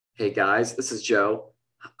Hey guys, this is Joe.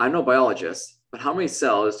 I'm no biologist, but how many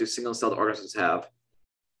cells do single-celled organisms have?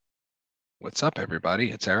 What's up,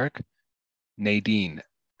 everybody? It's Eric. Nadine.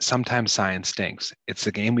 Sometimes science stinks. It's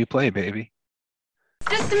the game we play, baby.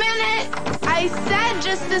 Just a minute. I said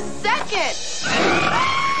just a second.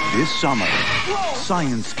 This summer,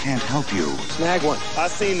 science can't help you. Snag one. I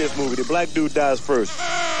seen this movie. The black dude dies first.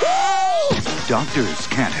 Doctors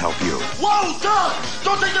can't help you. Whoa, Doc!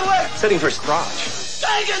 Don't take the leg! Setting for crotch.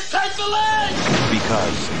 Dang it, take the leg!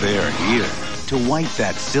 Because they're here to wipe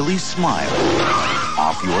that silly smile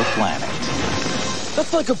off your planet.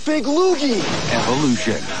 That's like a big loogie!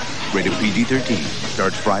 Evolution. Rated PG-13.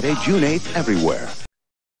 Starts Friday, June 8th, everywhere.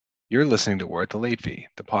 You're listening to Worth the Late Fee,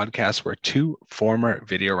 the podcast where two former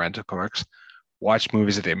video rental clerks watch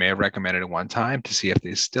movies that they may have recommended at one time to see if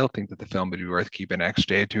they still think that the film would be worth keeping an extra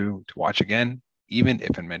day to watch again, even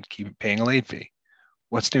if it meant keep paying a late fee.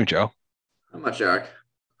 What's new, Joe? Not much, Eric.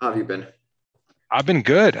 How have you been? I've been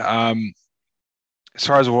good. As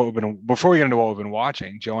far as before we get into what we've been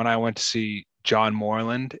watching, Joe and I went to see John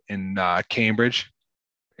Moreland in Cambridge,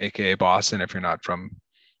 aka Boston. If you're not from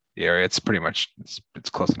the area, it's pretty much it's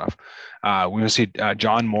close enough. We went to see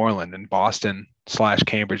John Moreland in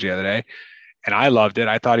Boston/Cambridge the other day, and I loved it.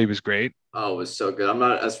 I thought he was great. Oh, it was so good. I'm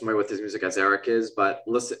not as familiar with his music as Eric is, but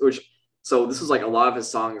listen, so this was like a lot of his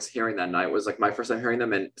songs hearing that night was like my first time hearing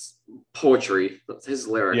them, and poetry. His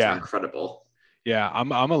lyrics are incredible. Yeah,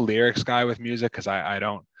 I'm a lyrics guy with music because I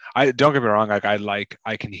don't get me wrong, like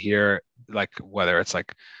I can hear like whether it's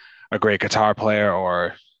like a great guitar player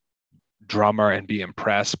or drummer and be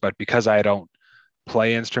impressed, but because I don't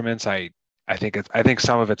play instruments, I think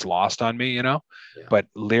some of it's lost on me, Yeah. But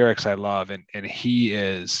lyrics I love, and he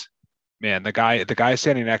is, man, the guy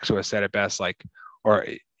standing next to us said it best,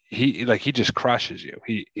 he just crushes you.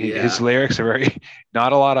 His lyrics are very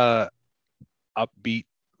not a lot of upbeat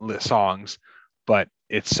songs, but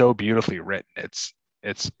it's so beautifully written.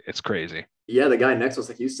 It's crazy. Yeah, the guy next to us,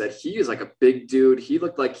 like you said, he is like a big dude. He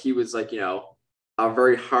looked like he was like, a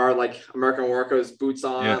very hard, like American workers boots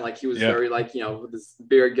on. Like he was very like, with his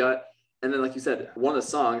beard gut. And then, like you said, one of the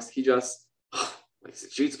songs, he just like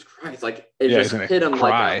Jesus Christ, like it just hit him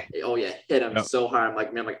cry. Hit him so hard. I'm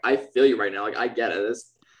like, man, like I feel you right now. Like I get it.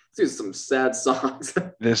 This is some sad songs.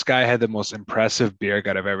 This guy had the most impressive beer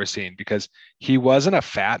gut I've ever seen because he wasn't a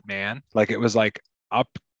fat man. Like it was like up,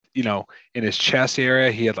 in his chest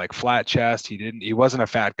area, he had like flat chest. He wasn't a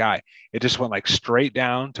fat guy. It just went like straight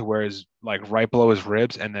down to where his like right below his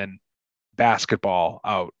ribs and then basketball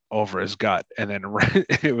out over his gut. And then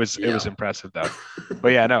it was impressive though. But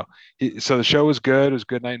yeah, no. So the show was good. It was a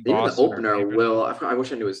good night in Boston. Even the opener, Will, I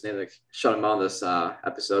wish I knew his name, like shut him on this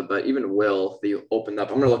episode, but even Will, the opened up,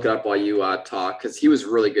 I'm going to look it up while you talk, because he was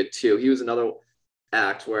really good too. He was another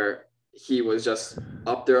act where he was just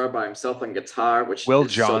up there by himself playing guitar, which Will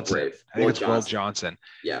is Johnson. So brave. I think it's Will Johnson.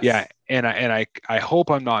 Yes. Yeah. And I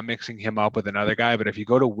hope I'm not mixing him up with another guy, but if you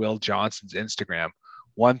go to Will Johnson's Instagram,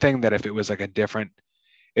 one thing that if it was a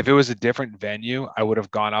different venue, I would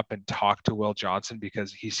have gone up and talked to Will Johnson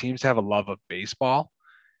because he seems to have a love of baseball.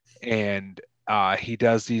 And he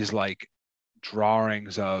does these like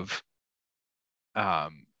drawings of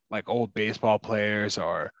like old baseball players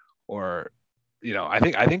or I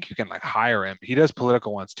think you can like hire him. He does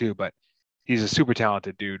political ones too, but he's a super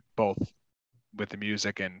talented dude, both with the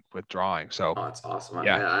music and with drawing. So that's awesome.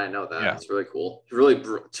 Yeah, I know that. Yeah. It's really cool. Really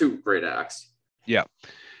two great acts. Yeah.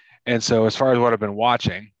 And so as far as what I've been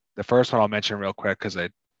watching, the first one I'll mention real quick because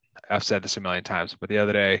I've said this a million times, but the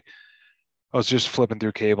other day I was just flipping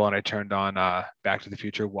through cable and I turned on Back to the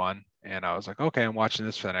Future 1 and I was like, okay, I'm watching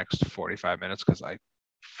this for the next 45 minutes because I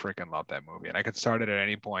freaking love that movie and I could start it at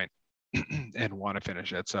any point and want to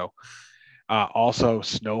finish it. So also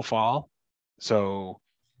Snowfall. So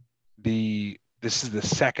this is the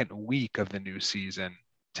second week of the new season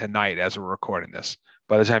tonight as we're recording this.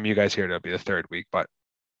 By the time you guys hear it, it'll be the third week. But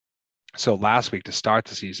so last week to start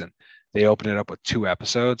the season, they opened it up with 2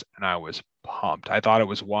 episodes and I was pumped. I thought it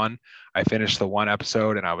was 1. I finished the 1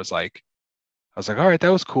 episode and I was like, all right,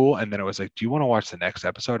 that was cool. And then it was like, do you want to watch the next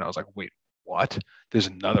episode? And I was like, wait, what? There's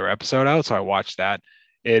another episode out. So I watched that.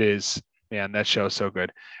 It is, man, that show's so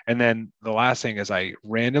good. And then the last thing is I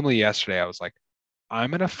randomly yesterday, I was like, I'm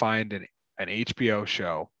going to find an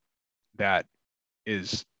HBO that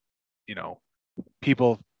is,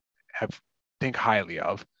 people think highly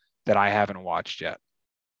of that I haven't watched yet.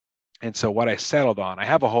 And so what I settled on, I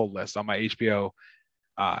have a whole list on my HBO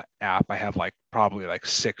app. I have like probably like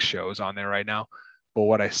 6 shows on there right now. But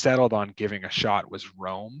what I settled on giving a shot was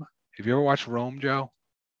Rome. Have you ever watched Rome, Joe?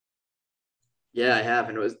 Yeah, I have.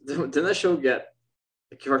 And didn't that show get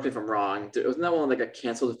correct me if I'm wrong. Wasn't that one that got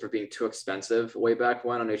canceled for being too expensive way back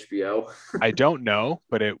when on HBO? I don't know,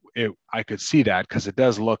 but I could see that because it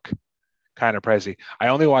does look kind of pricey. I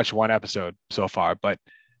only watched one episode so far, but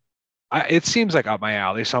it seems like up my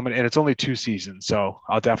alley. So and it's only 2 seasons, so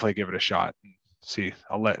I'll definitely give it a shot and see.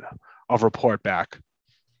 I'll report back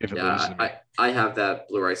if it loses me. I have that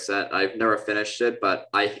Blu-ray set. I've never finished it, but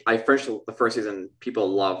I finished the first season. People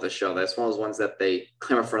love the show. That's one of those ones that they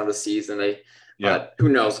clamor for another season. But who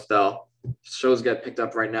knows if they'll shows get picked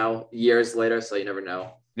up right now years later, so you never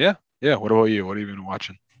know. Yeah. What about you? What have you been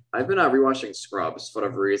watching? I've been rewatching Scrubs for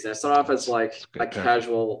whatever reason. It started off as like a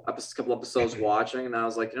casual couple episodes watching, and I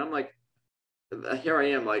was like, I'm like, here I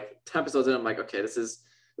am, like 10 episodes in. I'm like, okay, this is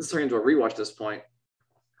turning into a rewatch at this point.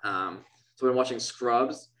 So I've been watching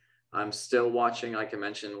Scrubs. I'm still watching, like I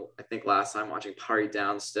mentioned, I think last time, watching Party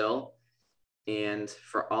Down still. And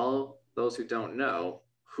for all those who don't know,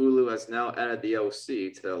 Hulu has now added the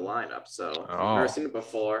OC to their lineup. So if you've never seen it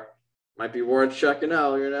before, might be worth checking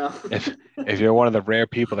out, If you're one of the rare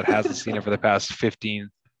people that hasn't seen it for the past 15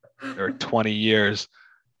 or 20 years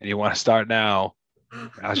and you want to start now,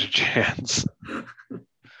 now's your chance.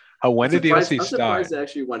 When did the OC start? I'm surprised it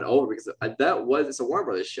actually went over because it's a Warner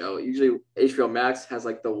Brothers show. Usually HBO Max has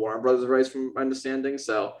like the Warner Brothers rights from my understanding.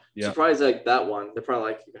 So surprised like that one. They're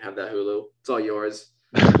probably like, you can have that Hulu. It's all yours.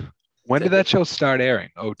 When did that show start airing?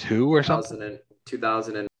 2002 or something?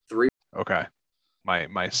 2003. Okay.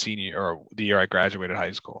 My senior or the year I graduated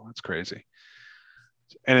high school. That's crazy.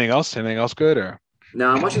 Anything else? Anything else good or?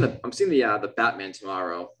 No, I'm seeing the Batman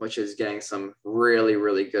tomorrow, which is getting some really,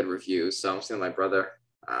 really good reviews. So I'm seeing my brother.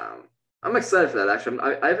 I'm excited for that. Actually,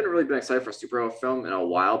 I haven't really been excited for a superhero film in a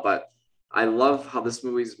while, but I love how this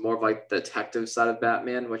movie is more of like the detective side of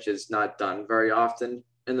Batman, which is not done very often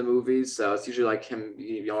in the movies. So it's usually like him,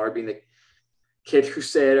 being the kid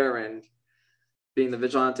crusader and being the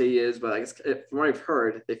vigilante he is. But I guess from what I've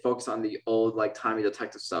heard, they focus on the old like timey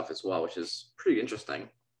detective stuff as well, which is pretty interesting.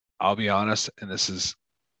 I'll be honest, and this is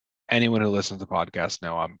anyone who listens to the podcast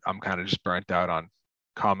know I'm kind of just burnt out on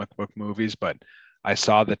comic book movies, but I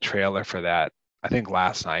saw the trailer for that, I think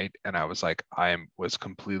last night, and I was like, was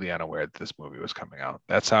completely unaware that this movie was coming out.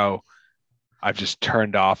 That's how I've just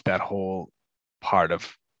turned off that whole part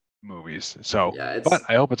of movies. So, but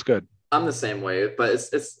I hope it's good. I'm the same way, but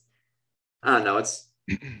it's I don't know.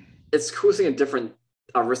 It's cool seeing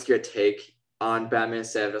a riskier take on Batman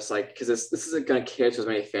instead of just like, because this isn't going to cater to as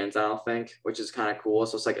many fans, I don't think, which is kind of cool.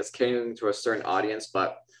 So it's like it's catering to a certain audience,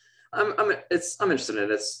 but I'm interested in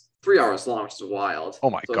it. It's 3 hours long, which is wild.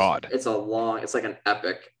 Oh my God. It's like an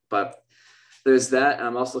epic, but there's that. And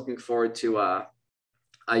I'm also looking forward to,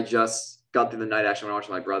 I just got through the night actually when I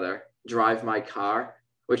watched my brother, Drive My Car,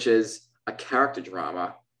 which is a character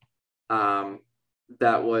drama.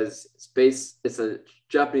 It's a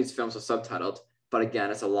Japanese film, so subtitled, but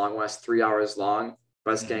again, it's a long West, 3 hours long,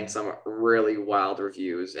 but it's getting some really wild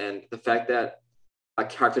reviews. And the fact that a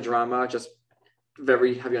character drama, just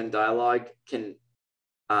very heavy on dialogue, can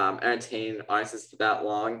entertain audiences for that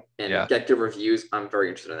long and get good reviews, I'm very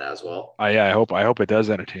interested in that as well. I hope it does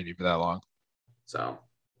entertain you for that long. So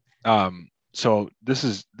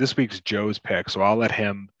this week's Joe's pick, so I'll let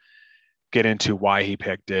him get into why he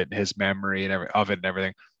picked it, his memory of it and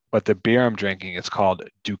everything. But the beer I'm drinking, it's called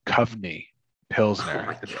Duchovny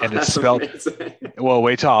Pilsner, and it's spelled. Well,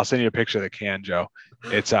 wait till I'll send you a picture of the can, Joe.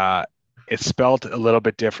 It's spelled a little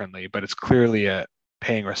bit differently, but it's clearly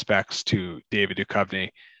paying respects to David Duchovny.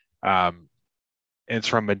 It's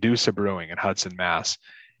from Medusa Brewing in Hudson, Mass.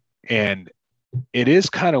 And it is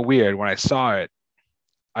kind of weird. When I saw it,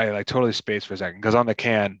 I like totally spaced for a second because on the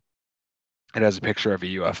can, it has a picture of a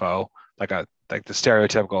UFO, like the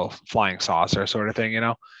stereotypical flying saucer sort of thing,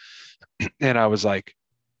 And I was like,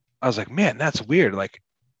 man, that's weird. Like,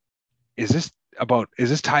 is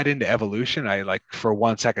this tied into evolution? I like for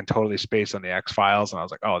 1 second totally spaced on the X-Files, and I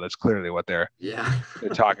was like, oh, that's clearly what they're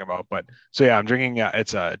talking about. But so I'm drinking.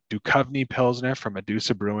 It's a Duchovny Pilsner from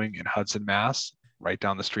Medusa Brewing in Hudson, Mass, right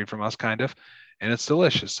down the street from us, kind of, and it's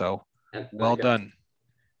delicious. So well done.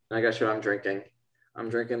 I got you what I'm drinking. I'm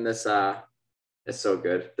drinking this. It's so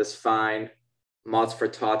good. This fine Mott's for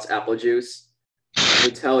Tots apple juice. Let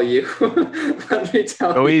me tell you.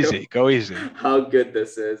 Go easy. How good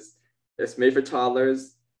this is. It's made for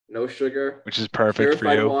toddlers, no sugar, which is perfect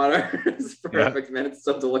for you. Water. It's perfect, man. It's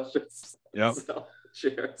so delicious. Yep. So,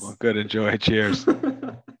 cheers. Well, good. Enjoy. Cheers.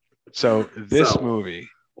 So this movie,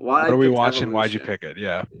 what are we watching? Evolution. Why'd you pick it?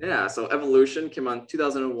 Yeah. So Evolution came on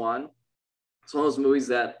 2001. It's one of those movies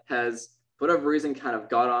that has, for whatever reason, kind of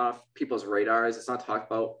got off people's radars. It's not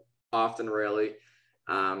talked about often, really.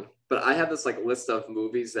 But I have this like list of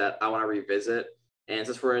movies that I want to revisit. And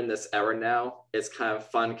since we're in this era now, it's kind of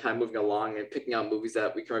fun, kind of moving along and picking out movies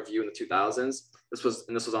that we can review in the 2000s. This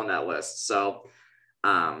was on that list. So,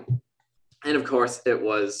 and of course, it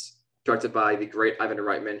was directed by the great Ivan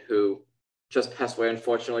Reitman, who just passed away,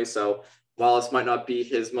 unfortunately. So, while this might not be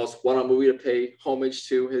his most well-known movie to pay homage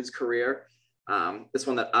to his career, it's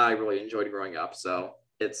one that I really enjoyed growing up. So,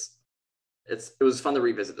 it was fun to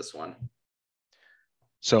revisit this one.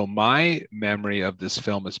 So my memory of this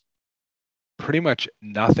film is pretty much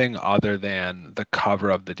nothing other than the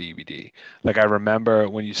cover of the DVD. Like, I remember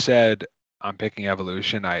when you said I'm picking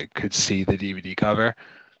Evolution, I could see the DVD cover,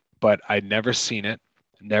 but I'd never seen it,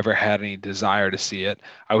 never had any desire to see it.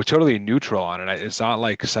 I was totally neutral on it. It's not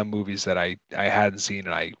like some movies that I hadn't seen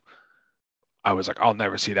and I was like, I'll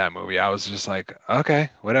never see that movie. I was just like,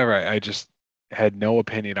 okay, whatever. I just had no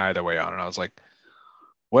opinion either way on it. I was like,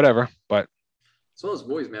 whatever. But it's one of those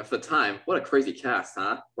movies, man. For the time, what a crazy cast,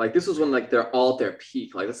 huh? Like, this was when like they're all at their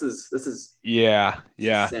peak. Like, this is yeah.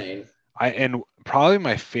 insane. And probably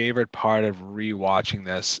my favorite part of rewatching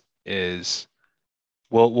this is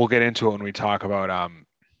we'll get into it when we talk about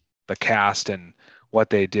the cast and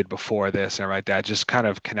what they did before this and like that, just kind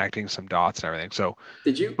of connecting some dots and everything. So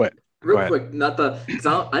did you? But real quick, not the because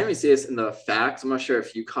I didn't even see this in the facts. I'm not sure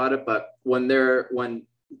if you caught it, but when David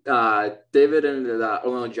and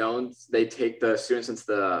Orlando Jones, they take the students into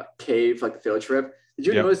the cave, like the field trip. Did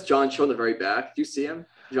you notice John Cho in the very back? Did you see him,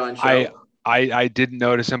 John Cho? I didn't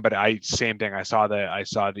notice him, but same thing. I saw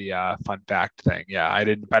the fun fact thing. Yeah, I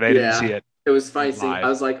didn't see it. It was funny seeing. I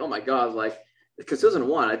was like, oh my god, like because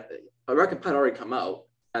 2001, American Pie had already come out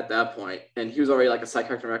at that point, and he was already like a side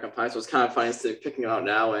character in American Pie, so it's kind of funny to picking him out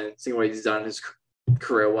now and seeing what he's done in his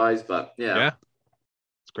career wise. But yeah,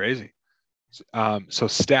 it's crazy. So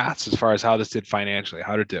stats as far as how this did financially,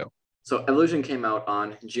 how did it do? So Evolution came out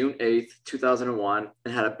on June 8th, 2001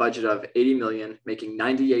 and had a budget of 80 million, making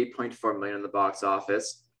 98.4 million in the box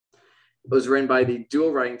office. It was written by the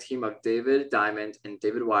dual writing team of David Diamond and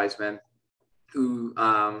David Wiseman, who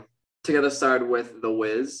together starred with The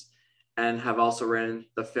Wiz and have also written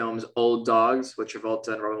the films Old Dogs with Travolta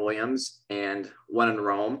and Robin Williams and When in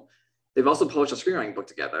Rome. They've also published a screenwriting book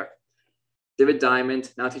together. David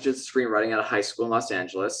Diamond now teaches screenwriting at a high school in Los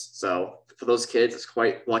Angeles. So for those kids, it's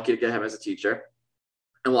quite lucky to get him as a teacher.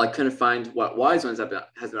 And while I couldn't find what Wiseman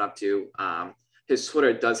has been up to, his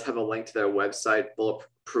Twitter does have a link to their website,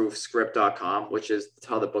 bulletproofscript.com, which is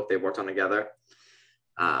how the book they worked on together.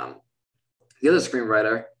 The other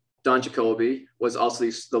screenwriter, Don Jacoby, was also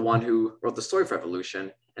the one who wrote the story for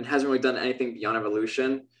Evolution and hasn't really done anything beyond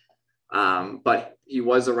Evolution. But he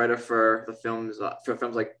was a writer for the films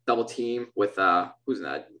like Double Team with who's in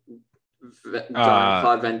that?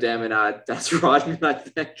 Jean-Claude Van Damme and Dennis Rodman, I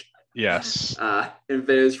think. Yes.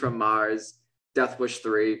 Invaders from Mars, Death Wish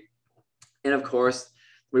 3, and of course,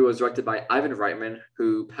 it was directed by Ivan Reitman,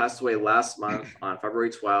 who passed away last month on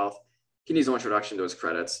February 12th. He needs no introduction to his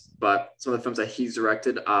credits, but some of the films that he's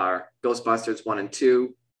directed are Ghostbusters 1 and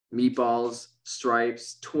 2, Meatballs,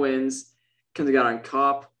 Stripes, Twins, Kindergarten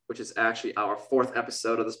Cop, which is actually our 4th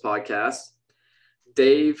episode of this podcast,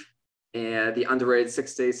 Dave, and the underrated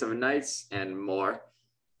 6 Days, 7 Nights, and more.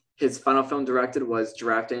 His final film directed was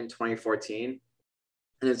Drafted in 2014,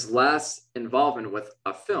 and his last involvement with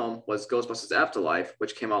a film was Ghostbusters Afterlife,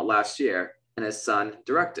 which came out last year, and his son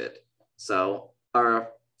directed. So a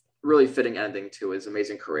really fitting ending to his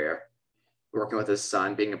amazing career, working with his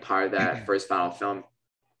son, being a part of that for his final film.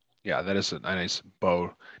 Yeah, that is a nice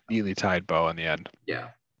bow, neatly tied bow in the end. Yeah.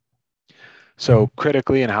 So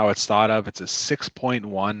critically and how it's thought of, it's a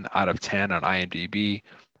 6.1 out of 10 on IMDb,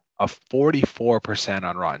 a 44%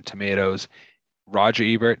 on Rotten Tomatoes. Roger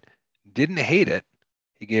Ebert didn't hate it.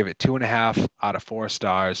 He gave it 2.5 out of 4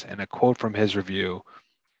 stars. And a quote from his review,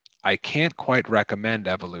 "I can't quite recommend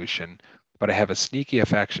Evolution, but I have a sneaky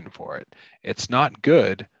affection for it. It's not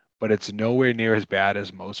good, but it's nowhere near as bad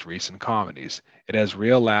as most recent comedies. It has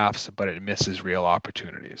real laughs, but it misses real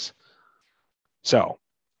opportunities." So,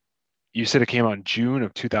 you said it came out in June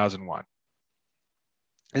of 2001.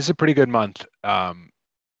 This is a pretty good month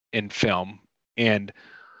in film. And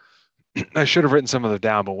I should have written some of them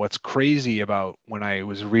down, but what's crazy about when I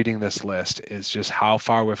was reading this list is just how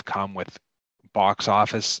far we've come with box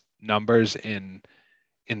office numbers in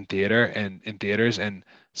theater and in theaters. And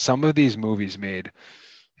some of these movies made,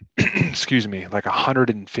 excuse me, like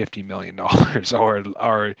 $150 million or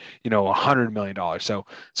 $100 million. So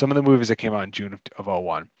some of the movies that came out in June of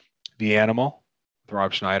 01, The Animal, with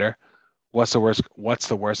Rob Schneider, What's the worst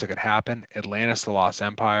that could happen? Atlantis, The Lost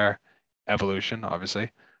Empire, Evolution, obviously,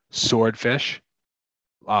 Swordfish,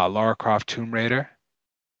 Lara Croft Tomb Raider,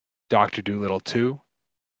 Dr. Dolittle 2,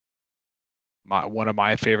 one of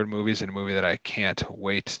my favorite movies and a movie that I can't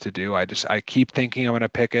wait to do. I keep thinking I'm going to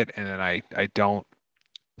pick it, and then I don't.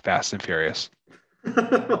 Fast and Furious.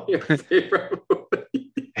 Your favorite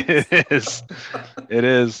movie. It is. It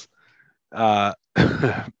is.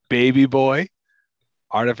 Baby Boy,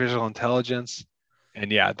 Artificial Intelligence,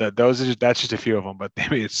 and yeah, that's just a few of them. But they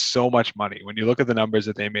made so much money. When you look at the numbers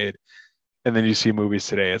that they made, and then you see movies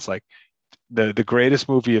today, it's like the greatest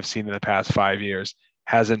movie I've seen in the past 5 years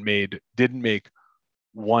didn't make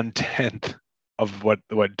 1/10 of what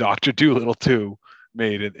Dr. Dolittle 2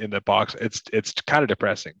 made in the box. It's kind of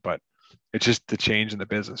depressing, but it's just the change in the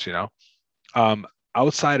business,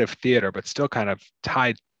 outside of theater, but still kind of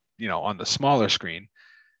tied, on the smaller screen.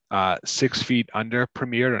 6 Feet Under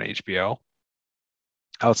premiered on HBO.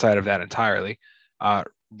 Outside of that entirely,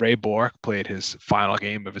 Ray Bork played his final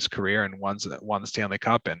game of his career and won the Stanley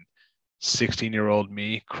Cup, and 16-year-old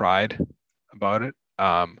me cried about it.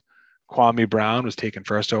 Kwame Brown was taken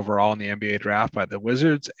first overall in the NBA draft by the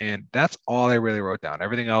Wizards, and that's all I really wrote down.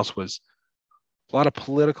 Everything else was a lot of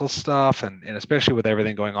political stuff, and especially with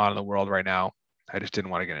everything going on in the world right now, I just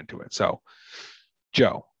didn't want to get into it. So,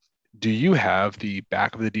 Joe, do you have the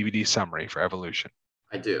back of the DVD summary for Evolution?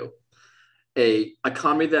 I do. A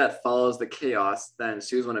comedy that follows the chaos that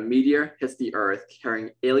ensues when a meteor hits the Earth carrying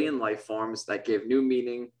alien life forms that gave new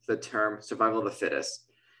meaning to the term survival of the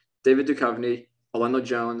fittest. David Duchovny, Orlando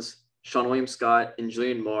Jones, Sean William Scott, and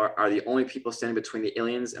Julianne Moore are the only people standing between the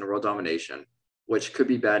aliens and world domination, which could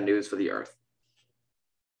be bad news for the Earth.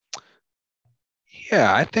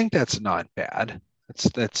 Yeah, I think that's not bad.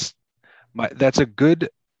 That's a good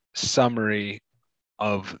summary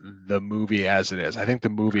of the movie as it is. I think the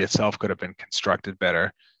movie itself could have been constructed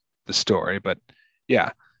better, the story, but yeah.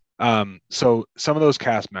 So some of those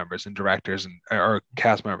cast members and directors or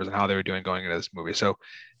cast members and how they were doing going into this movie. So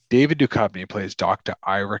David Duchovny plays Dr.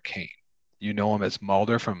 Ira Kane. You know him as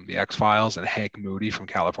Mulder from The X-Files and Hank Moody from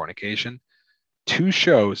Californication. 2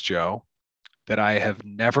 shows, Joe, that I have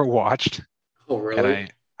never watched. Oh, really?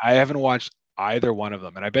 And I haven't watched either one of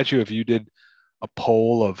them. And I bet you if you did a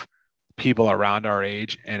poll of people around our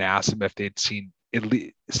age and asked them if they'd seen at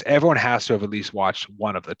least, everyone has to have at least watched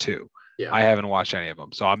one of the 2. Yeah. I haven't watched any of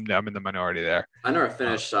them, so I'm in the minority there. I never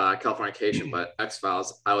finished Californication, but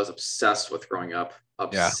X-Files I was obsessed with growing up.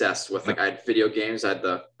 Obsessed with, like, I had video games, I had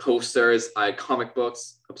the posters, I had comic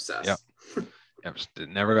books. Obsessed. Yep.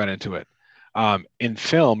 Never got into it. In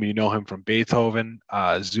film, you know him from Beethoven,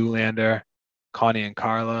 Zoolander, Connie and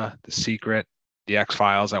Carla, The Secret, The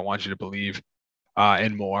X-Files, I Want You to Believe,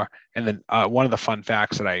 and more. And then one of the fun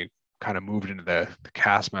facts that I kind of moved into the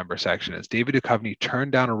cast member section is David Duchovny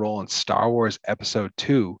turned down a role in Star Wars Episode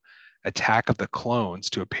 2, Attack of the Clones,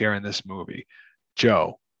 to appear in this movie.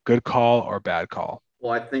 Joe, good call or bad call?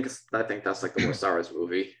 Well, I think that's like the worst Star Wars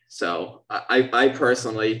movie. So I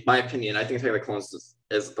personally, my opinion, I think Attack of the Clones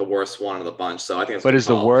is the worst one of the bunch. So I think. But is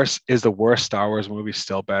the worst Star Wars movie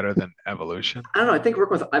still better than Evolution? I don't know. I think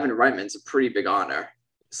working with Ivan Reitman is a pretty big honor.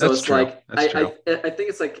 So that's it's true. Like I think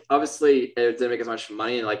it's like, obviously it didn't make as much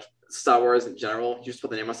money, and like Star Wars in general, you just put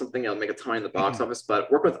the name on something, it'll make a ton in the box office.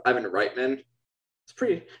 But work with Ivan Reitman, it's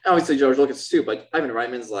pretty. Obviously George Lucas too, but Ivan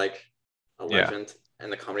Reitman's like a legend in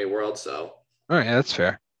the comedy world. So all right, that's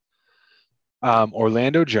fair.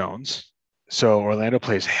 Orlando Jones. So Orlando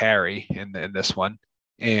plays Harry in this one,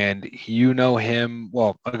 and you know him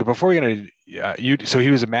well. Before we get into so he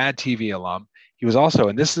was a Mad TV alum. He was also,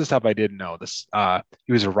 and this is the stuff I didn't know.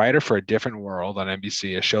 He was a writer for A Different World on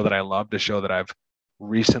NBC, a show that I loved, a show that I've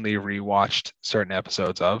recently rewatched certain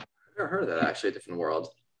episodes of. I've never heard of that, actually, A Different World.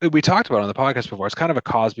 We talked about it on the podcast before. It's kind of a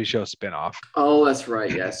Cosby Show spinoff. Oh, that's right.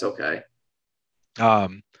 Yes. Okay.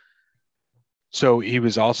 So he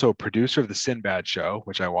was also a producer of the Sinbad Show,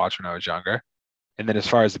 which I watched when I was younger. And then as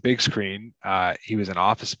far as the big screen, he was in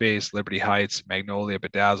Office Space, Liberty Heights, Magnolia,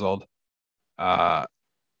 Bedazzled, The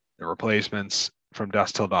Replacements, From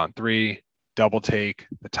Dusk Till Dawn 3, Double Take,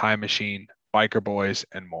 The Time Machine, Biker Boys,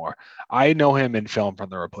 and more. I know him in film from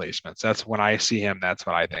The Replacements. That's when I see him, that's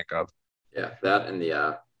what I think of. Yeah, that and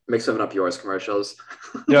the Make 7 Up Yours commercials.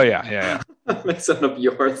 Oh, yeah. Make 7 Up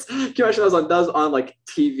Yours. Commercials on like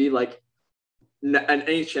TV, like on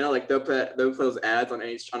any channel, like they'll play those ads on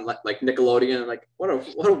like Nickelodeon. Like what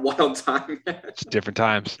a wild time. It's different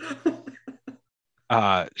times.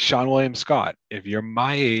 Sean William Scott, if you're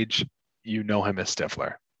my age, you know him as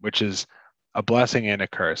Stifler, which is a blessing and a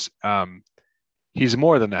curse. He's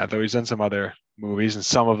more than that, though. He's done some other movies, and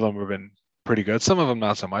some of them have been pretty good. Some of them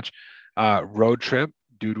not so much. Road Trip,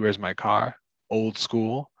 Dude, Where's My Car, Old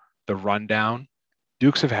School, The Rundown,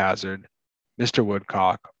 Dukes of Hazzard, Mr.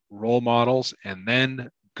 Woodcock, Role Models, and then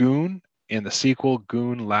Goon and the sequel,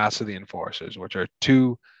 Goon: Last of the Enforcers, which are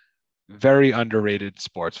two very underrated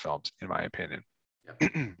sports films, in my opinion.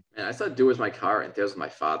 Yep. And I saw Do As My Car in theaters with my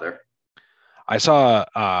father. I saw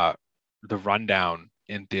The Rundown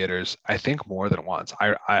in theaters, I think more than once.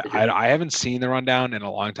 I haven't seen The Rundown in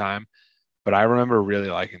a long time, but I remember really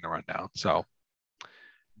liking The Rundown. So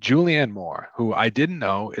Julianne Moore, who I didn't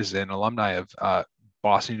know is an alumni of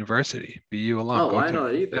Boston University, BU alum. Oh, I didn't know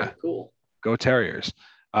that either. Yeah. Cool. Go Terriers.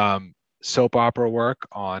 Soap opera work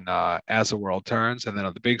on As the World Turns, and then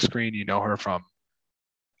on the big screen, you know her from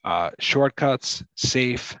Shortcuts,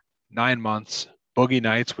 Safe, 9 Months, Boogie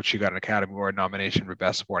Nights, which she got an Academy Award nomination for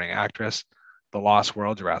Best Supporting Actress, The Lost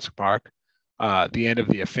World, Jurassic Park, The End of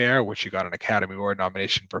the Affair, which she got an Academy Award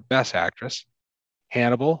nomination for Best Actress,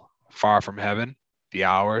 Hannibal, Far From Heaven, The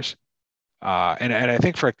Hours, and I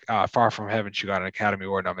think for Far From Heaven, she got an Academy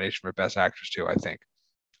Award nomination for Best Actress too, I think.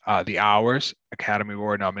 The Hours, Academy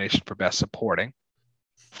Award nomination for Best Supporting,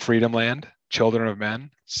 Freedomland, Children of Men,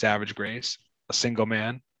 Savage Grace, A Single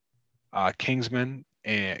Man, Kingsman,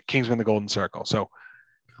 and Kingsman: The Golden Circle. So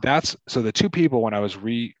the two people when I was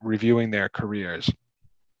reviewing their careers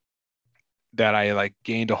that I like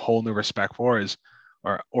gained a whole new respect for is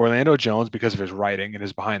Orlando Jones because of his writing and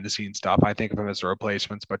his behind the scenes stuff. I think of him as the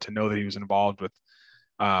replacements, but to know that he was involved with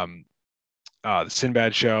the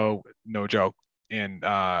Sinbad Show, no joke, and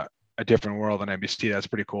A Different World on NBC, that's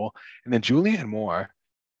pretty cool. And then Julianne Moore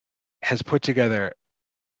has put together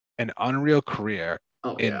an unreal career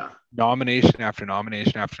nomination after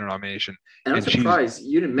nomination after nomination. And I'm surprised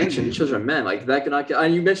you didn't mention Children of Men. Like that could not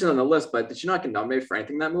get, you mentioned it on the list, but did she not get nominated for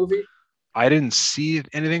anything in that movie? I didn't see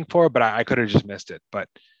anything for it, but I could have just missed it. But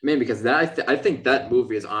man, because that I think that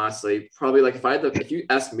movie is honestly probably like if you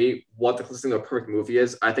ask me what the closest thing to a perfect movie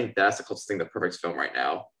is, I think that's the closest thing to a perfect film right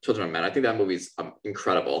now. Children of Men. I think that movie is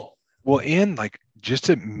incredible. Well, and like just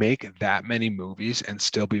to make that many movies and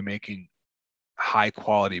still be making high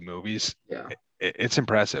quality movies, it's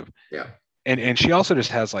impressive. Yeah. And she also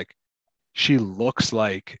just has like, she looks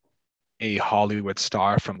like a Hollywood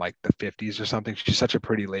star from like the 50s or something. She's such a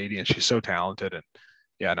pretty lady and she's so talented,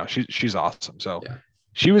 and she's awesome. So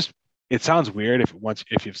she was, it sounds weird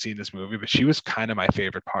if you've seen this movie, but she was kind of my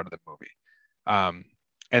favorite part of the movie.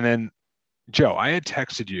 And then Joe, I had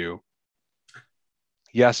texted you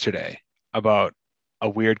yesterday about a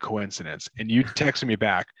weird coincidence and you texted me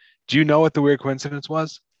back. Do you know what the weird coincidence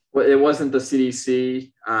was? Well, it wasn't the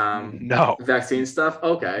CDC no vaccine stuff.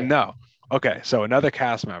 Okay. No. Okay, so another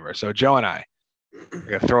cast member. So Joe and I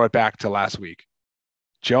gotta throw it back to last week.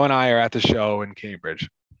 Joe and I are at the show in Cambridge,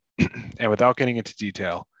 and without getting into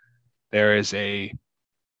detail, there is a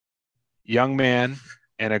young man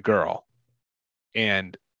and a girl,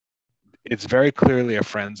 and it's very clearly a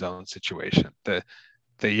friend zone situation.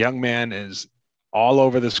 The young man is all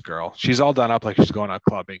over this girl. She's all done up like she's going out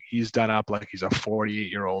clubbing. He's done up like he's a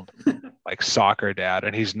 48-year-old like soccer dad,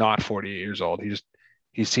 and he's not 48 years old.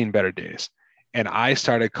 He's seen better days. And I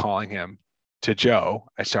started calling him, to Joe,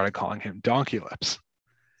 I started calling him Donkey Lips.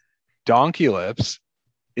 Donkey Lips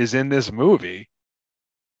is in this movie,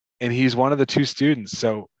 and he's one of the two students.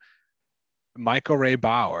 So Michael Ray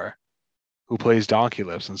Bauer, who plays Donkey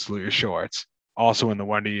Lips in Salute Your Shorts, also in The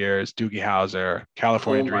Wonder Years, Doogie Howser,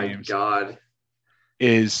 California Dreams. Oh my God.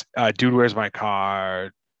 Is Dude, Where's My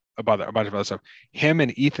Car? A bunch of other stuff. Him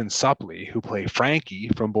and Ethan Suplee, who play Frankie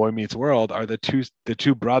from Boy Meets World, are the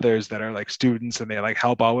two brothers that are like students and they like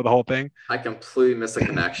help out with the whole thing. I completely missed the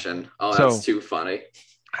connection. Oh, that's too funny.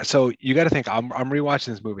 So you got to think, I'm rewatching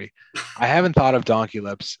this movie. I haven't thought of Donkey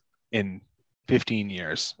Lips in 15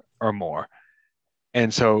 years or more.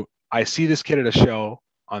 And so I see this kid at a show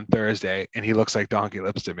on Thursday and he looks like Donkey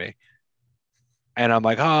Lips to me. And I'm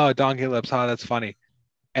like, oh, Donkey Lips, oh, that's funny.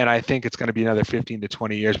 And I think it's going to be another 15 to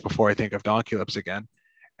 20 years before I think of Donkey Lips again.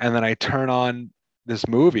 And then I turn on this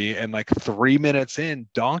movie and like 3 minutes in,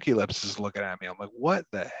 Donkey Lips is looking at me. I'm like, what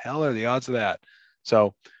the hell are the odds of that?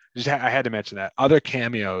 So I had to mention that. Other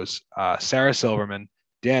cameos, Sarah Silverman,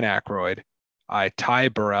 Dan Aykroyd, Ty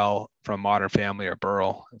Burrell from Modern Family, or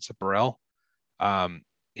Burrell. It's a Burrell.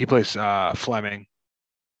 He plays Fleming.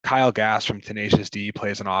 Kyle Gass from Tenacious D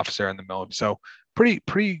plays an officer in the military. So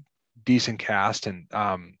pretty decent cast and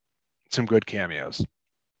some good cameos.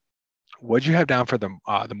 What'd you have down for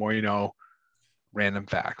the more you know random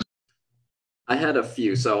facts? I had a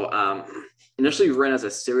few. So initially written as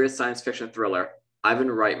a serious science fiction thriller, Ivan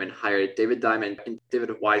Reitman hired David Diamond and David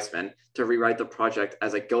Weisman to rewrite the project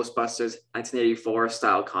as a Ghostbusters 1984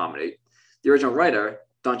 style comedy. The original writer,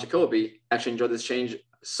 Don Jacoby, actually enjoyed this change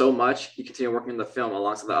so much he continued working on the film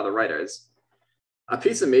alongside the other writers. A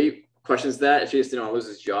Piece of Me questions that if he just didn't want to lose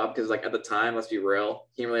his job because like at the time, let's be real,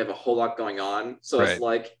 he didn't really have a whole lot going on. So Right. it's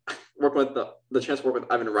like working with the chance to work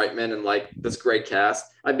with Ivan Reitman and like this great cast.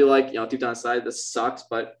 I'd be like, deep down inside, this sucks,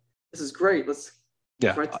 but this is great. Let's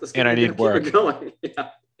and I need work. Keep it going. Yeah.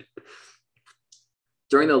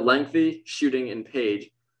 During the lengthy shooting in Page,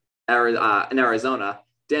 in Arizona,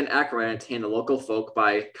 Dan Aykroyd entertained the local folk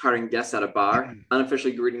by carting guests at a bar,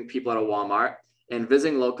 unofficially greeting people at a Walmart, and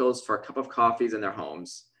visiting locals for a cup of coffees in their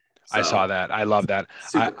homes. So, I saw that. I love that.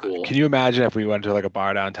 Super cool. Can you imagine if we went to like a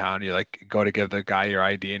bar downtown, you like go to give the guy your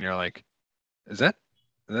ID and you're like, is that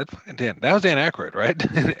fucking Dan? That was Dan Aykroyd, right?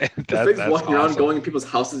 That's walking around going in people's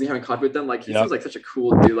houses and having coffee with them. Like he seems like such a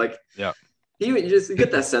cool dude. Like you just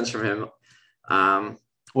get that sense from him.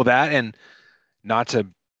 Well, that, and not to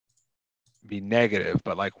be negative,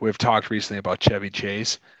 but like we've talked recently about Chevy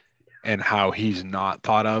Chase and how he's not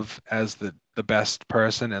thought of as the best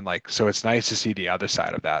person, and like so it's nice to see the other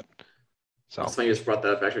side of that. So it's funny you just brought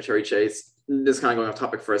that back to Chevy Chase. This is kind of going off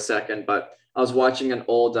topic for a second, but I was watching an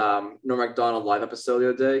old Norm Macdonald live episode the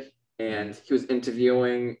other day, and he was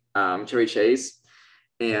interviewing Chevy Chase,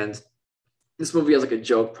 and this movie has like a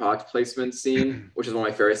joke product placement scene, which is one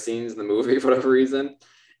of my favorite scenes in the movie for whatever reason.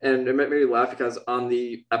 And it made me laugh because on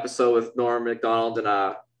the episode with Norm Macdonald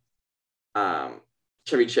and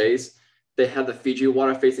Chevy Chase, they had the Fiji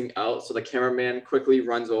water facing out. So the cameraman quickly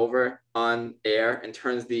runs over on air and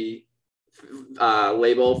turns the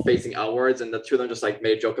label facing outwards. And the two of them just like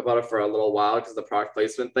made a joke about it for a little while because of the product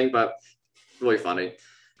placement thing, but really funny.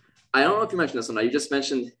 I don't know if you mentioned this one. You just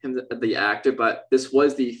mentioned him, the actor, but this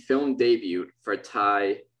was the film debut for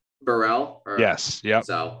Ty Burrell. Yes. Yep.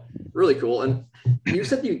 So really cool. And you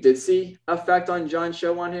said you did see Effect on John's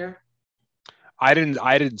show on here? I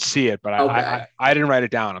didn't see it, but okay. I didn't write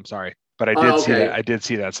it down. I'm sorry, but I did see that. I did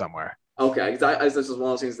see that somewhere. Okay, because this was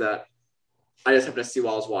one of those things that I just happened to see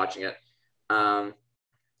while I was watching it. And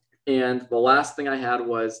the last thing I had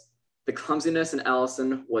was the clumsiness in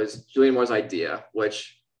Allison was Julianne Moore's idea,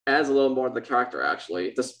 which adds a little more to the character,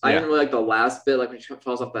 actually. I didn't really like the last bit, like when she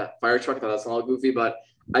falls off that fire truck. I thought that was a little goofy, but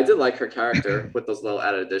I did like her character with those little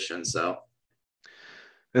added additions. So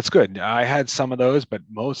that's good. I had some of those, but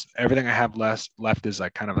everything I have left is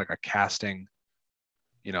like kind of like a casting,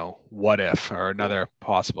 what if or another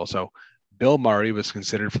possible. So Bill Murray was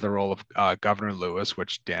considered for the role of Governor Lewis,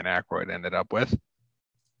 which Dan Aykroyd ended up with.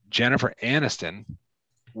 Jennifer Aniston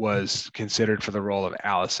was considered for the role of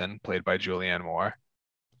Allison, played by Julianne Moore.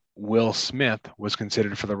 Will Smith was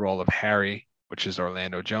considered for the role of Harry, which is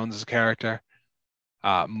Orlando Jones's character.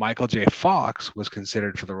 Michael J. Fox was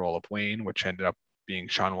considered for the role of Wayne, which ended up being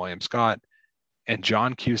Sean William Scott. And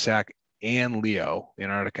John Cusack and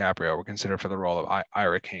Leonardo DiCaprio, were considered for the role of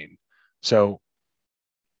Ira Kane. So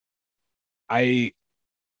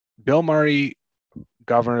Bill Murray,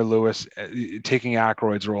 Governor Lewis, taking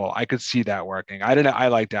Aykroyd's role, I could see that working. I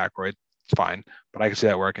liked Aykroyd, it's fine, but I could see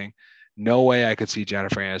that working. No way I could see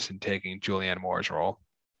Jennifer Aniston taking Julianne Moore's role.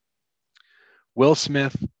 Will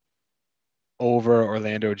Smith over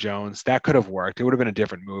Orlando Jones, that could have worked. It would have been a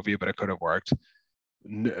different movie, but it could have worked.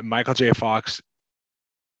 Michael J. Fox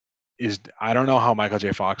I don't know how Michael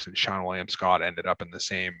J. Fox and Sean William Scott ended up in the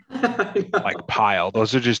same like pile.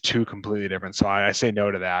 Those are just two completely different. So I say no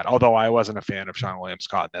to that. Although I wasn't a fan of Sean William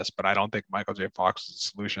Scott in this, but I don't think Michael J. Fox is the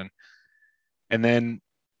solution. And then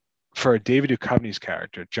for David Duchovny's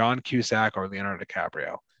character, John Cusack or Leonardo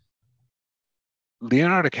DiCaprio.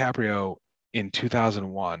 Leonardo DiCaprio in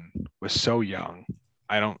 2001 was so young.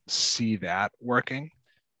 I don't see that working.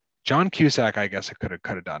 John Cusack, I guess I could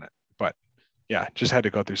have done it, but yeah, just had to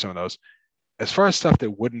go through some of those. As far as stuff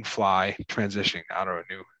that wouldn't fly, transitioning out of a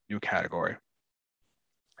new category,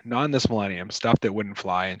 not in this millennium, stuff that wouldn't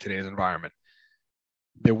fly in today's environment.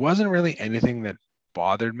 There wasn't really anything that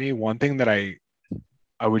bothered me. One thing that I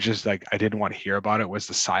was just like, I didn't want to hear about it was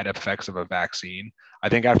the side effects of a vaccine. I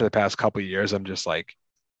think after the past couple of years, I'm just like,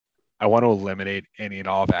 I want to eliminate any and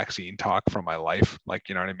all vaccine talk from my life. Like,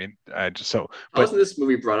 you know what I mean? Wasn't this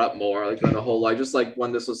movie brought up more like the whole, like, just like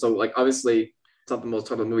when this was so like, obviously it's not the most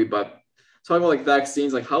talked about movie, but talking about like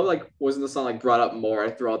vaccines, like how like wasn't this song like brought up more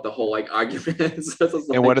throughout the whole like arguments?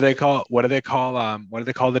 And what do they call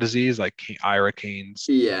the disease? Like Ira Kane's?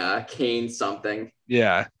 Yeah, Kane something.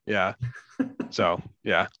 Yeah. So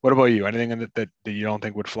yeah. What about you? Anything that you don't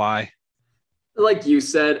think would fly? Like you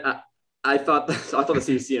said, I thought the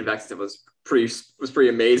CDC and vaccine was pretty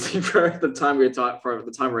amazing for the time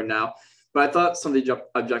we're in now. But I thought some of the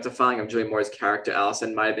objectifying of Julianne Moore's character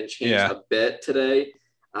Allison might have been changed a bit today.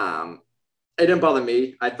 It didn't bother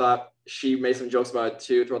me. I thought she made some jokes about it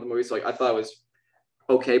too throughout the movie, so like I thought it was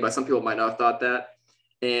okay. But some people might not have thought that.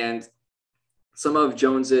 And some of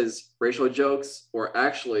Jones's racial jokes were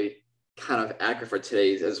actually kind of accurate for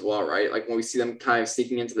today's as well, right? Like when we see them kind of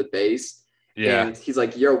sneaking into the base, and he's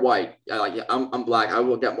like, "You're white." Like, yeah, I'm black. I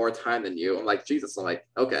will get more time than you. I'm like, Jesus. I'm like,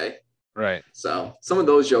 okay, right. So some of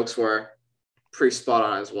those jokes were pretty spot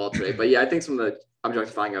on as well today. But yeah, I think some of the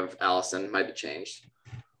objectifying of Allison might be changed.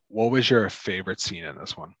 What was your favorite scene in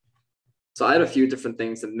this one? So I had a few different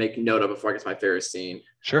things to make note of before I get to my favorite scene.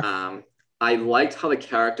 Sure. I liked how the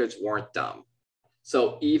characters weren't dumb.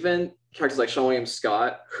 So even characters like Sean William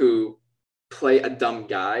Scott, who play a dumb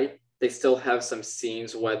guy, they still have some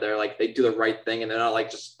scenes where they're like, they do the right thing and they're not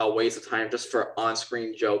like just a waste of time just for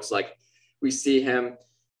on-screen jokes. Like we see him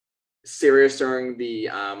serious during the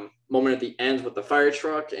moment at the end with the fire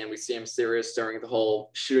truck, and we see him serious during the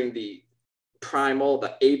whole shooting the primal,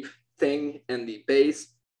 the ape thing in the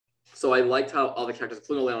base. So I liked how all the characters,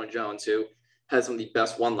 including Llewellyn Jones, who has some of the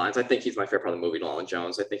best one-liners. I think he's my favorite part of the movie, Llewellyn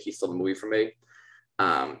Jones. I think he's still the movie for me.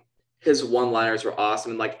 His one-liners were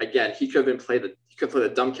awesome. And like, again, he could have play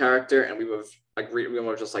the dumb character and we would have agreed, we would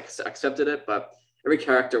have just like accepted it. But every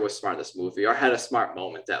character was smart in this movie, or had a smart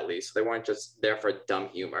moment at least. They weren't just there for dumb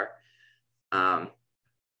humor. I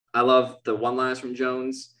love the one-liners from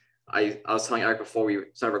Jones. I was telling Eric before we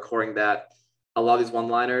started recording that a lot of these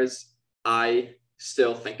one-liners I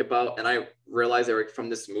still think about, and I realized they were from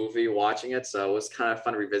this movie watching it, so it was kind of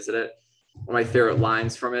fun to revisit it. One of my favorite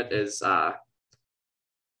lines from it is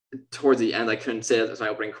towards the end. I couldn't say it as my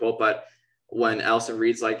opening quote, but when Allison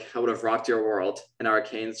reads like, "I would have rocked your world," and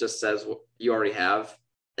Arcanes just says, well, "You already have."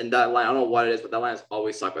 And that line, I don't know what it is, but that line has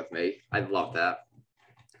always stuck with me. I love that.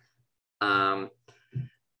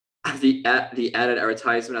 The added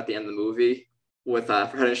advertisement at the end of the movie with for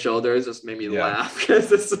Head and Shoulders just made me laugh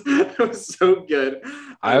because it was so good.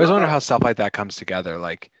 I always wonder how stuff like that comes together,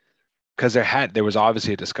 like because there was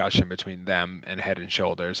obviously a discussion between them and Head and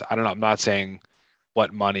Shoulders. I don't know. I'm not saying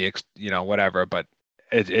what money, whatever, but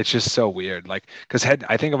it's just so weird. Like because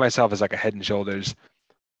I think of myself as like a Head and Shoulders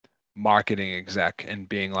marketing exec and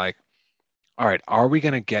being like, all right,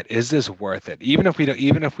 is this worth it? Even if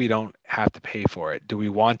we don't have to pay for it, do we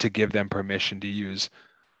want to give them permission to use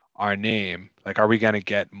our name? Like, are we going to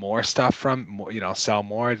get more stuff from, sell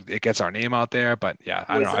more? It gets our name out there, but yeah,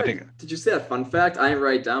 I don't know. I think. Did you say that fun fact? I didn't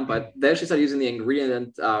write it down, but they actually started using the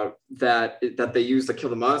ingredient that they use to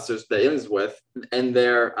kill the monsters, the aliens with, in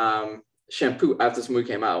their shampoo after this movie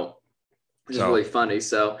came out, which is really funny.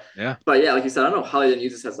 So yeah, but yeah, like you said, I don't know how they didn't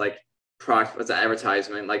use this as like product, as an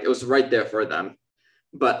advertisement. Like it was right there for them.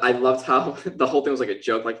 But I loved how the whole thing was like a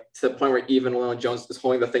joke, like to the point where even Llewellyn Jones is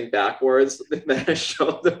holding the thing backwards. That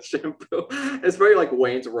showed the shampoo. It's very like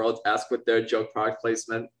Wayne's World-esque with their joke product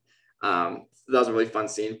placement. That was a really fun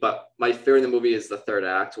scene. But my favorite in the movie is the third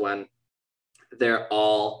act when they're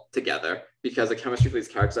all together, because the chemistry for these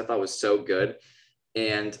characters I thought was so good.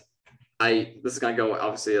 And this is gonna go,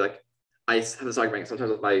 obviously, like I have this argument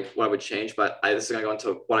sometimes with what I would change, but this is gonna go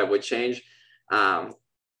into what I would change.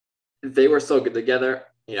 They were so good together.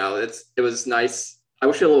 It was nice. I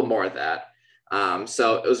wish we had a little more of that.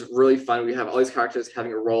 So it was really fun. We have all these characters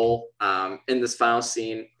having a role in this final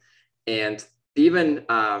scene, and even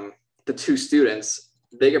the two students,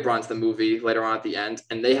 they get brought into the movie later on at the end,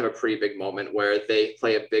 and they have a pretty big moment where they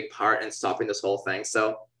play a big part in stopping this whole thing.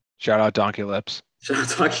 So shout out Donkey Lips. Shout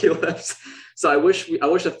out Donkey Lips. So I wish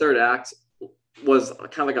the third act was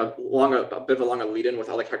kind of like a bit of a longer lead-in with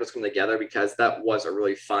all the characters coming together, because that was a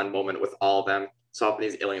really fun moment with all of them stopping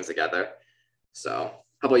these aliens together. So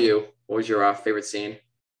how about you? What was your favorite scene?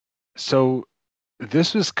 So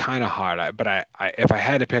this was kind of hard, but I if I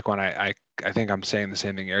had to pick one, I think I'm saying the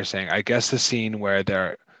same thing you're saying. I guess the scene where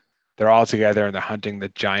they're all together and they're hunting the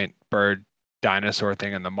giant bird dinosaur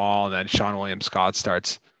thing in the mall, and then Sean William Scott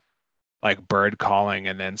starts like bird calling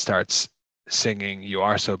and then starts singing "You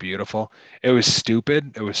Are So Beautiful." It was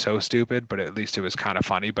stupid. It was so stupid, but at least it was kind of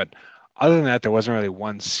funny. But other than that, there wasn't really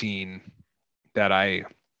one scene that I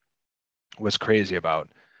was crazy about.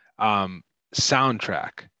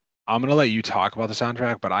 Soundtrack. I'm gonna let you talk about the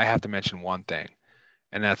soundtrack, but I have to mention one thing,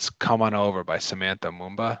 and that's "Come On Over" by Samantha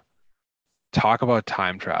Mumba. Talk about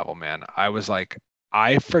time travel, man. I was like,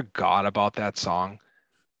 I forgot about that song.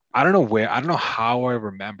 I don't know how I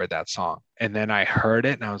remembered that song. And then I heard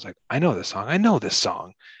it and I was like, I know this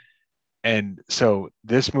song. And so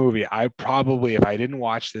this movie, if I didn't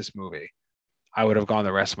watch this movie, I would have gone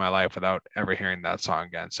the rest of my life without ever hearing that song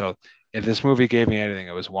again. So if this movie gave me anything,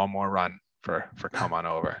 it was one more run for Come On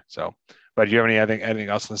Over. So, but do you have anything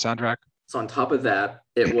else in the soundtrack? So on top of that,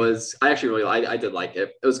 it was, I did like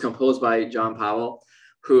it. It was composed by John Powell,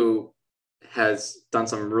 who has done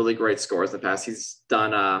some really great scores in the past. He's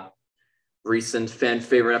done recent fan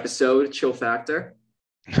favorite episode, Chill Factor.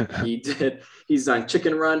 He's done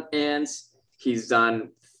Chicken Run, Ants. He's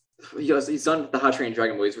done the How to Train Your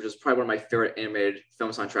Dragon movies, which is probably one of my favorite animated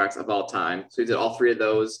film soundtracks of all time. So he did all three of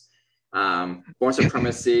those. Born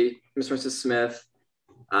Supremacy, Mr. and Mrs. Smith,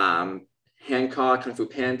 Hancock, Kung Fu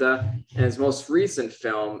Panda, and his most recent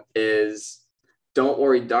film is Don't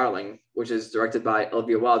Worry, Darling, which is directed by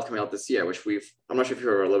Olivia Wilde, coming out this year. I'm not sure if you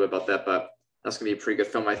heard a little bit about that, but that's gonna be a pretty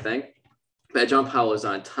good film, I think. But John Powell has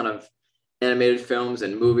done a ton of animated films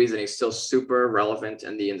and movies, and he's still super relevant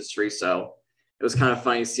in the industry. So it was kind of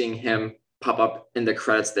funny seeing him pop up in the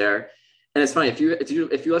credits there. And it's funny if you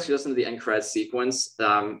actually listen to the end credits sequence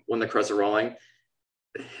when the credits are rolling,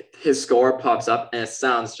 his score pops up and it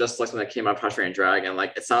sounds just like when it came out of How to Train Your Dragon.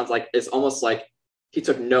 Like it sounds like it's almost like he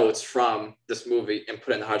took notes from this movie and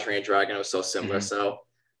put it in How to Train Your Dragon. It was so similar. Mm-hmm. So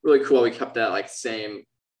really cool. We kept that like same,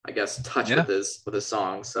 I guess, touch with his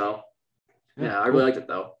song. So yeah, I really liked it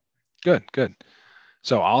though. Good.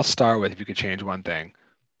 So I'll start with, if you could change one thing.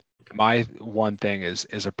 My one thing is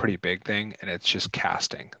a pretty big thing, and it's just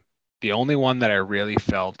casting. The only one that I really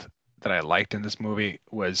felt that I liked in this movie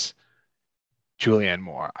was Julianne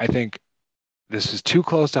Moore. I think this is too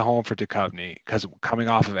close to home for Duchovny because coming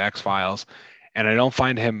off of X-Files, and I don't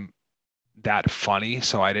find him that funny,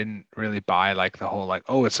 so I didn't really buy like the whole like,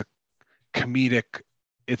 oh, it's a comedic.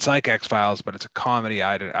 It's like X-Files, but it's a comedy.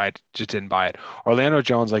 I just didn't buy it. Orlando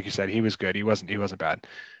Jones, like you said, he was good. He wasn't bad.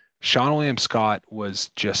 Sean William Scott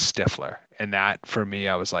was just Stifler. And that, for me,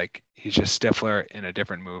 I was like, he's just Stifler in a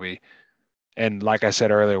different movie. And like I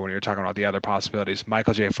said earlier, when you were talking about the other possibilities,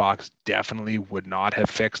 Michael J. Fox definitely would not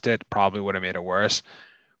have fixed it, probably would have made it worse.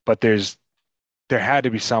 But there had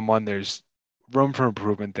to be someone. There's room for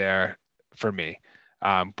improvement there for me,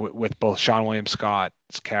 with both Sean William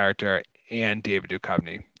Scott's character and David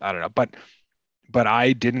Duchovny. I don't know. But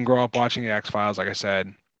I didn't grow up watching the X-Files, like I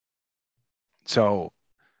said. So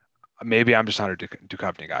maybe I'm just not a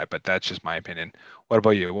Duchovny guy, but that's just my opinion. What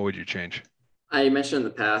about you? What would you change? I mentioned in the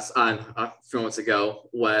past a few months ago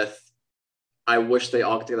I wish they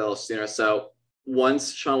all got together a little sooner. So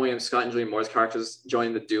once Sean William Scott and Julianne Moore's characters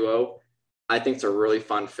joined the duo, I think it's a really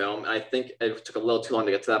fun film. And I think it took a little too long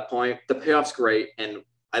to get to that point. The payoff's great, and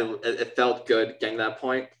it felt good getting to that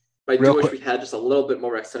point. But I do wish we had just a little bit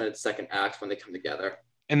more extended second act when they come together.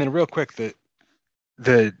 And then real quick, the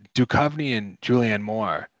Duchovny and Julianne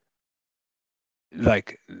Moore,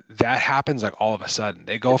 like that happens like all of a sudden.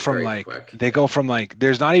 They go from like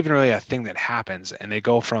there's not even really a thing that happens, and they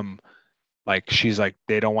go from like she's like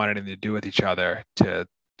they don't want anything to do with each other to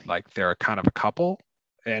like they're kind of a couple,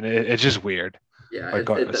 and it's just weird. Yeah, that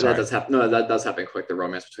does happen. No, that does happen quick. The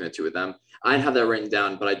romance between the two of them. I didn't have that written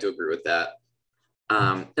down, but I do agree with that.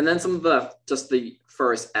 And then some of the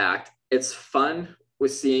first act. It's fun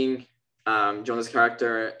with seeing Jonah's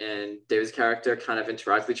character and David's character kind of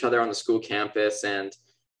interact with each other on the school campus, and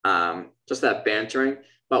just that bantering.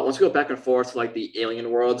 But once we go back and forth to like the alien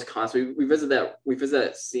worlds constantly, we visit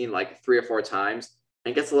that scene like 3 or 4 times,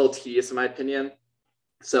 and it gets a little tedious in my opinion.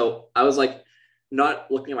 So I was like not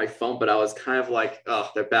looking at my phone, but I was kind of like, oh,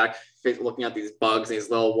 they're back looking at these bugs and these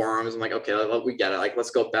little worms. I'm like, okay, we get it. Like,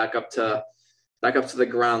 let's go back up to the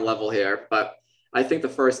ground level here. But I think the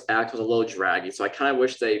first act was a little draggy, so I kind of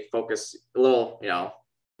wish they focused a little, it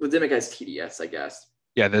didn't make it as tedious, I guess.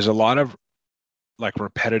 Yeah, there's a lot of like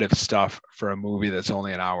repetitive stuff for a movie that's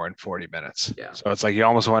only 1 hour and 40 minutes. Yeah. So it's like you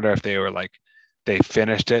almost wonder if they were like, they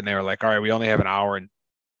finished it and they were like, all right, we only have 1 hour and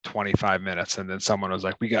 25 minutes, and then someone was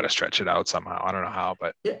like, we got to stretch it out somehow. I don't know how,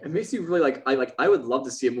 but yeah, it makes you really I would love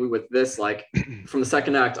to see a movie with this, like from the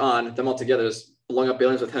second act on, them all together just blowing up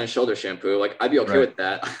aliens with Head and Shoulder shampoo. Like I'd be okay with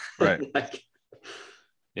that. Right. Like,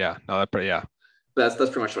 yeah, no, yeah. That's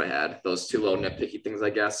pretty much what I had. Those 2 little nitpicky things, I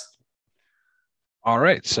guess. All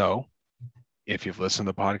right, so if you've listened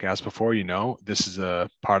to the podcast before, this is a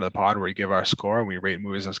part of the pod where we give our score and we rate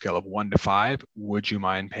movies on a scale of 1 to 5. Would you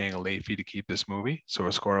mind paying a late fee to keep this movie? So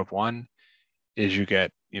a score of 1 is you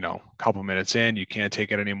get, a couple minutes in, you can't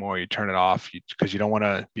take it anymore, you turn it off because you don't want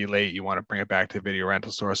to be late. You want to bring it back to the video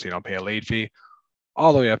rental store so you don't pay a late fee.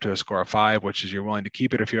 All the way up to a score of 5, which is you're willing to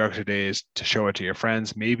keep it a few extra days to show it to your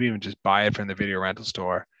friends, maybe even just buy it from the video rental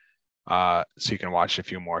store so you can watch it a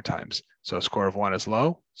few more times. So a score of 1 is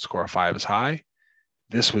low, score of 5 is high.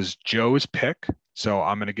 This was Joe's pick, so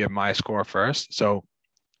I'm going to give my score first. So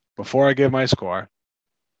before I give my score,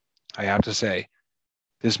 I have to say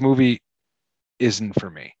this movie isn't for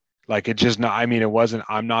me. Like it just not, it wasn't,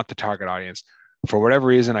 I'm not the target audience. For whatever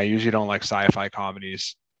reason, I usually don't like sci-fi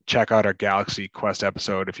comedies. Check out our Galaxy Quest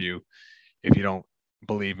episode if you don't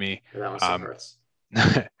believe me. That was hurts.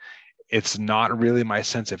 It's not really my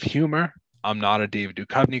sense of humor. I'm not a David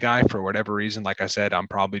Duchovny guy for whatever reason. Like I said, I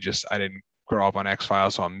didn't grow up on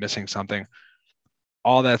X-Files, so I'm missing something.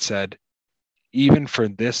 All that said, even for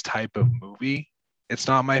this type of movie, it's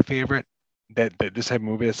not my favorite. This type of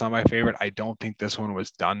movie, it's not my favorite. I don't think this one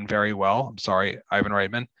was done very well. I'm sorry, Ivan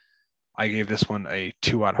Reitman. I gave this one a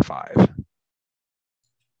 2 out of 5.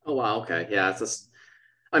 Oh wow, okay, yeah. It's just,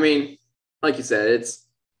 I mean, like you said, it's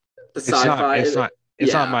the sci-fi. I'm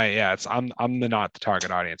not the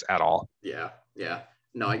target audience at all. Yeah.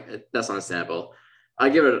 No, that's understandable. I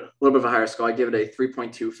give it a little bit of a higher score. I give it a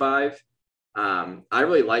 3.25. I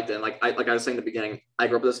really liked it. And like I was saying in the beginning, I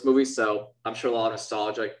grew up with this movie, so I'm sure a lot of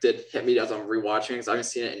nostalgia did hit me as I'm rewatching because I haven't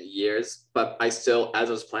seen it in years. But I still, as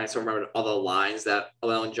I was playing, I still remembered all the lines that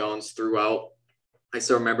Llewellyn Jones threw out. I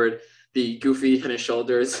still remembered the goofy head and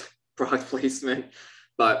shoulders product placement.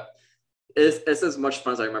 But it's as much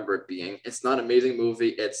fun as I remember it being. It's not an amazing movie.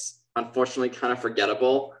 It's unfortunately kind of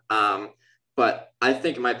forgettable. But I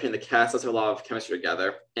think, in my opinion, the cast has a lot of chemistry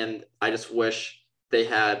together, and I just wish they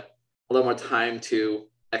had a little more time to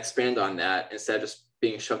expand on that instead of just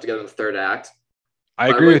being shoved together in the third act. I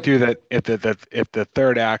agree with you that if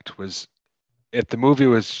the movie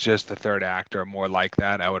was just the third act or more like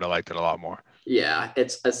that, I would have liked it a lot more. Yeah,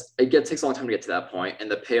 it takes a long time to get to that point,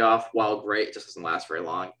 and the payoff, while great, it just doesn't last very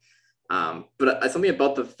long. But something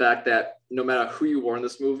about the fact that no matter who you were in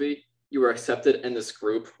this movie, you were accepted in this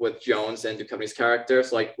group with Jones and Duchovny's character.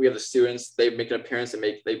 So like we have the students, they make an appearance and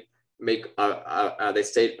they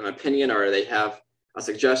state an opinion or they have a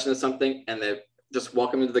suggestion or something, and they just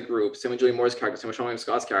welcome into the group. Same with Julie Moore's character, same with Sean William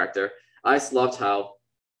Scott's character. I just loved how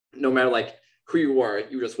no matter like who you were,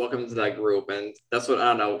 you were just welcome into that group, and that's what I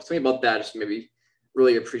don't know. Something about that just maybe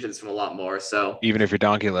really appreciate this film a lot more. So even if you're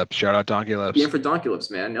Donkey Lips, shout out Donkey Lips. Even for Donkey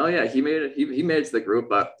Lips, man. Oh yeah, he made it. He made it to the group,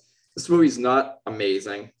 but this movie's not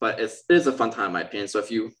amazing, but it is a fun time in my opinion. So if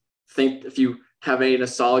you have any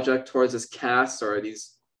nostalgia towards this cast or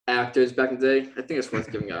these actors back in the day, I think it's worth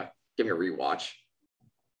giving a rewatch.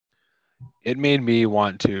 It made me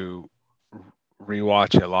want to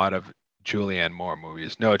rewatch a lot of Julianne Moore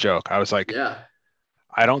movies. No joke. I was like, yeah.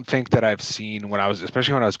 I don't think that I've seen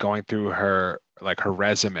especially when I was going through her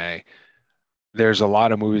resume, there's a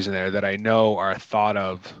lot of movies in there that I know are thought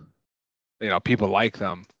of, people like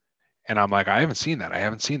them. And I'm like, I haven't seen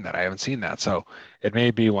that. So it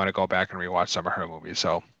made me want to go back and rewatch some of her movies.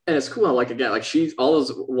 So, and it's cool. Like, again, like all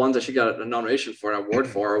those ones that she got a nomination for, an award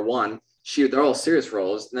for, or won, they're all serious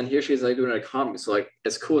roles. And then here she's like doing a comedy. So like,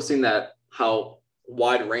 it's cool seeing that how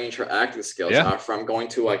wide range her acting skills are, from going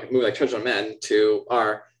to like a movie like Children of Men to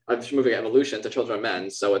a movie Evolution to Children of Men.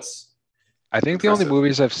 So I think impressive. The only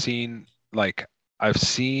movies I've seen, like I've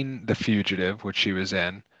seen The Fugitive, which she was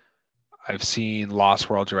in. I've seen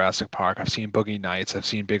Lost World, Jurassic Park. I've seen Boogie Nights. I've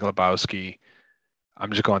seen Big Lebowski.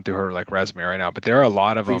 I'm just going through her like resume right now, but there are a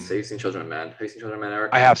lot of them. You've seen Children of Men. Have you seen Children of Men,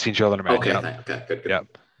 Eric? I have seen Children of Men. Okay, yeah. Okay, good. Yep.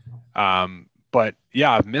 But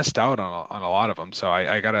yeah, I've missed out on a lot of them, so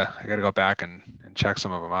I gotta go back and check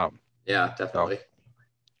some of them out. Yeah, definitely. So,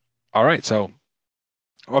 all right, so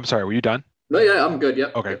I'm sorry, were you done? No, yeah, I'm good.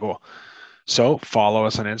 Yep. Okay, cool. So follow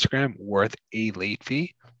us on Instagram, Worth a Late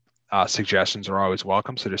Fee. Suggestions are always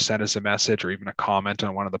welcome. So just send us a message or even a comment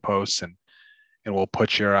on one of the posts, and we'll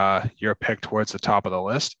put your pick towards the top of the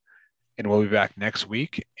list. And we'll be back next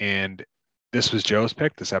week. And this was Joe's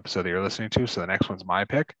pick, this episode that you're listening to. So the next one's my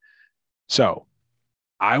pick. So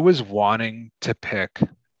I was wanting to pick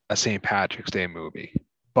a St. Patrick's Day movie,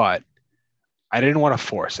 but I didn't want to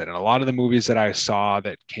force it. And a lot of the movies that I saw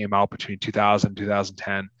that came out between 2000 and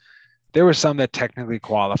 2010, there were some that technically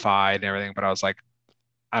qualified and everything, but I was like,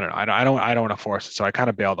 I don't know. I don't want to force it. So I kind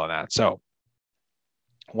of bailed on that. So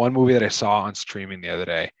one movie that I saw on streaming the other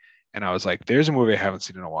day, and I was like, there's a movie I haven't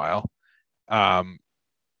seen in a while,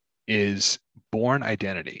 is Bourne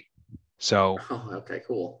Identity. So okay,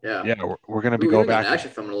 cool. Yeah. Yeah, we're gonna go back. An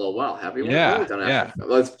action film in a little while, have you? Yeah.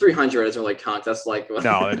 Well, it's 300. Doesn't really count. That's like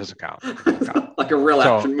no, it doesn't count. Like a real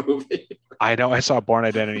action movie. I know I saw Bourne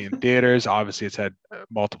Identity in theaters. Obviously, it's had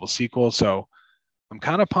multiple sequels, so I'm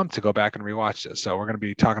kind of pumped to go back and rewatch this. So we're going to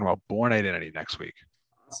be talking about Bourne Identity next week.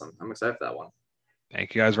 Awesome. I'm excited for that one.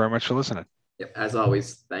 Thank you guys very much for listening. Yep. As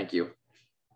always, thank you.